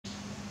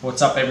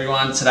What's up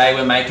everyone? Today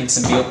we're making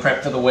some meal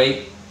prep for the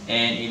week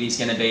and it is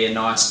going to be a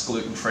nice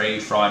gluten-free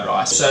fried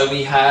rice. So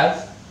we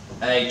have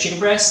a chicken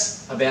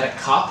breast, about a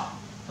cup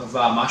of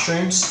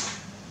mushrooms,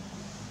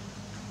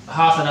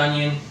 half an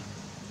onion,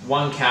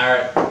 1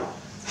 carrot,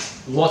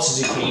 lots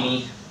of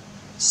zucchini,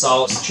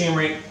 salt,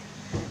 turmeric,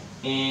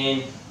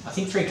 and I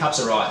think 3 cups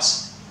of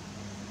rice.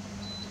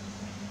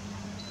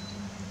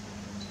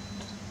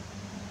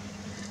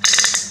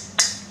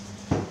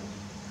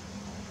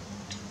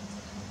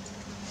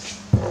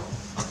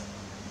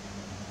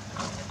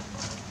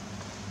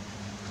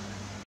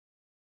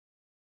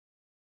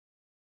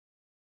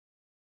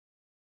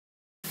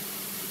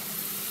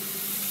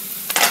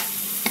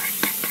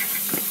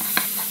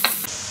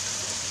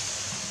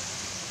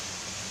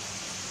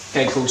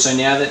 Okay, cool. So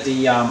now that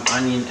the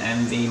onion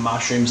and the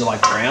mushrooms are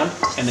like brown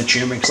and the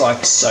turmeric's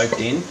like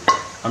soaked in,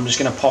 I'm just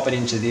going to pop it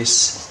into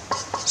this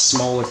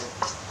smaller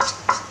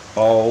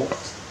bowl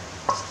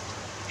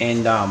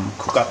and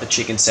cook up the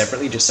chicken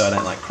separately just so I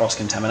don't like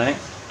cross-contaminate.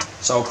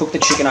 So I'll cook the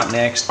chicken up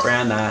next,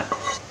 brown that.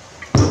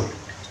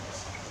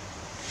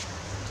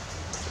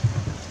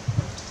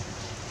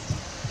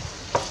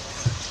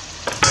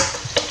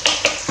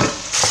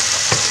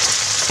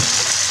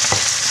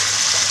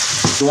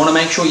 You want to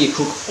make sure you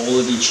cook all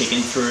of your chicken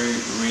through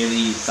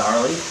really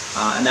thoroughly,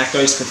 and that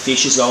goes for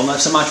fish as well, not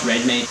so much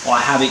red meat.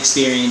 I have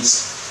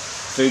experienced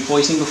food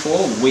poisoning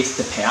before with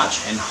the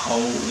pouch, and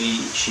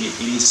holy shit,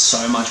 it is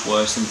so much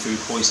worse than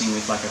food poisoning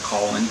with like a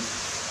colon.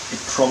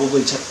 It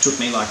probably took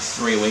me like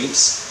 3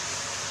 weeks,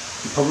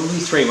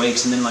 probably 3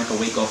 weeks and then like a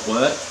week off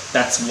work.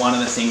 That's one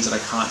of the things that I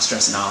can't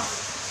stress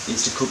enough,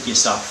 is to cook your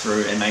stuff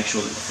through and make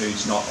sure that the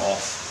food's not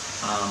off.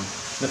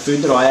 The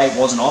food that I ate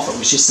wasn't off, it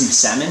was just some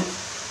salmon.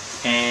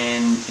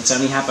 And it's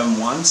only happened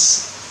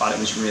once, but it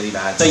was really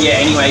bad. So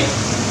yeah, anyway,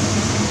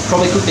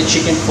 probably cook the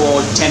chicken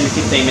for 10 to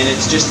 15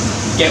 minutes. Just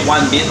get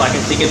one bit, like a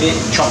thicker bit,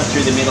 chop it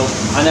through the middle.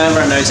 I know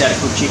everyone knows how to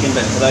cook chicken,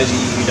 but for those of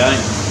you who don't,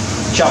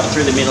 chop it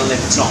through the middle, and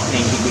if it's not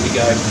pink, you're good to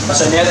go.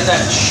 So now that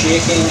that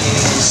chicken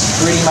is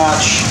pretty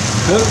much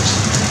cooked,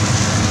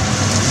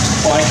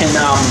 I can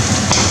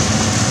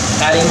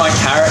add in my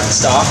carrot and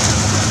stuff.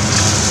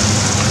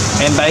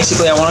 And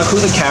basically I want to cook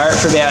the carrot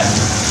for about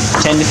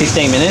 10 to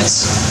 15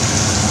 minutes.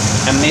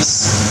 And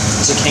this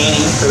zucchini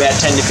for about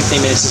 10 to 15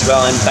 minutes as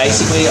well. And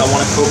basically I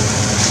want to cook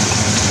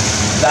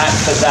that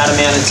for that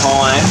amount of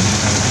time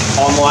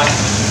on like,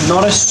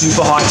 not a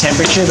super high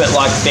temperature, but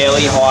like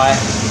fairly high.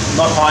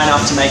 Not high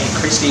enough to make it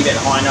crispy, but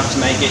high enough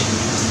to make it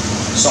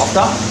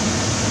softer.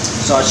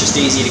 So it's just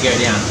easier to go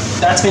down.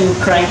 That's been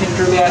cranking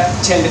for about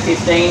 10 to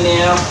 15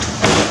 now.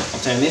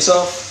 I'll turn this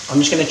off. I'm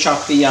just going to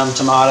chuck the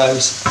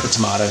tomatoes.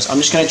 I'm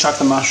just going to chuck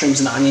the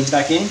mushrooms and the onions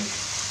back in.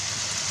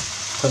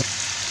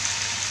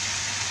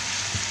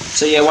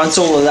 So yeah, once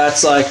all of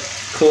that's like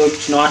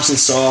cooked, nice and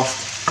soft,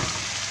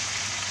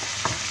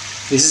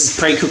 this is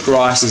pre-cooked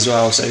rice as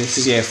well. So this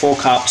is, yeah, 4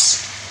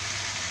 cups.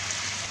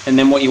 And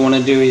then what you want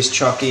to do is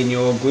chuck in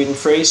your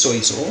gluten-free soy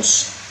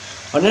sauce.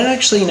 I don't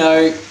actually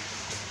know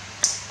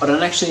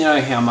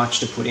how much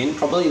to put in.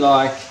 Probably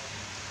like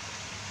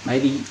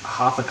maybe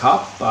half a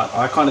cup, but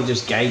I kind of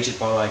just gauge it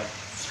by like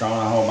throwing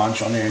a whole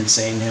bunch on there and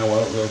seeing how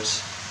well it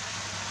looks.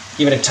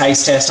 Give it a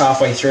taste test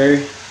halfway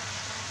through.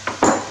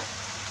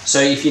 So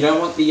if you don't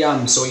want the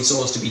soy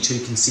sauce to be too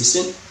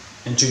consistent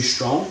and too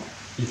strong,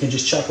 you can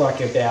just chuck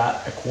like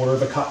about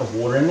 1/4 cup of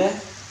water in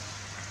there,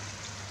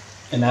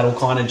 and that'll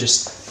kind of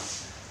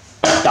just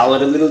dull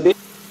it a little bit.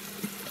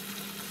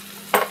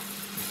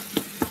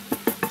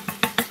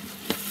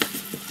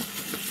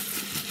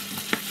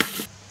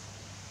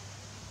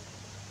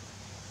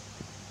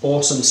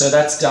 Awesome, so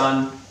that's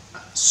done.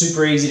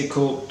 Super easy to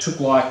cook, took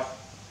like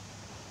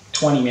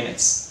 20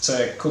 minutes.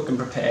 So cook and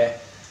prepare.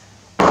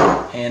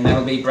 And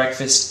that'll be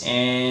breakfast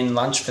and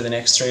lunch for the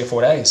next 3 or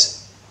 4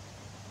 days.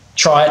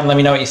 Try it and let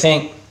me know what you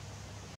think.